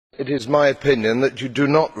It is my opinion that you do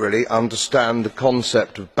not really understand the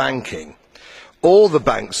concept of banking. All the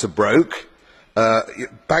banks are broke.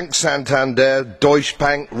 Bank Santander, Deutsche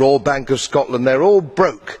Bank, Royal Bank of Scotland, they're all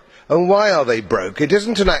broke. And why are they broke? It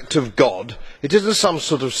isn't an act of God. It isn't some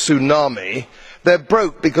sort of tsunami. They're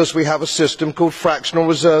broke because we have a system called fractional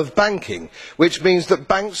reserve banking, which means that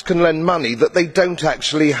banks can lend money that they don't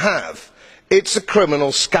actually have. It's a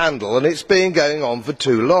criminal scandal, and it's been going on for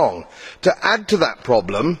too long. To add to that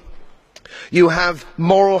problem, you have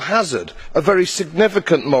moral hazard, a very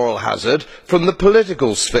significant moral hazard from the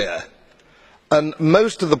political sphere. And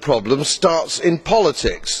most of the problem starts in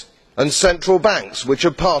politics and central banks, which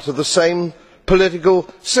are part of the same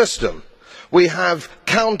political system. We have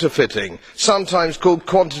counterfeiting, sometimes called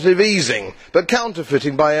quantitative easing, but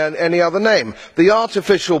counterfeiting by any other name. The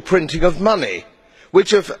artificial printing of money,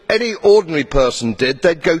 which if any ordinary person did,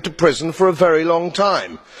 they'd go to prison for a very long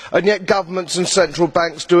time. And yet governments and central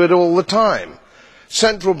banks do it all the time.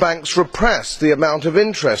 Central banks repress the amount of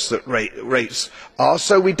interest that rates are,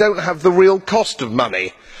 so we don't have the real cost of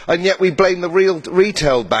money. And yet we blame the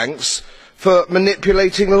retail banks for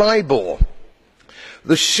manipulating LIBOR.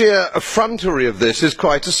 The sheer effrontery of this is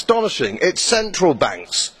quite astonishing. It's central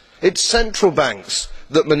banks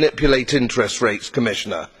that manipulate interest rates,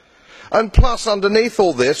 Commissioner. And plus, underneath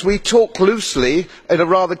all this, we talk loosely, in a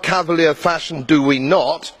rather cavalier fashion, do we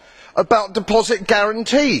not, about deposit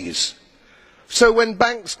guarantees. So when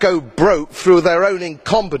banks go broke through their own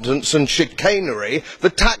incompetence and chicanery, the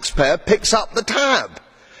taxpayer picks up the tab.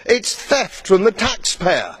 It's theft from the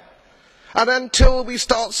taxpayer. And until we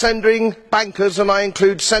start sending bankers, and I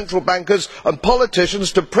include central bankers and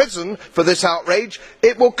politicians, to prison for this outrage,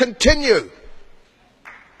 it will continue.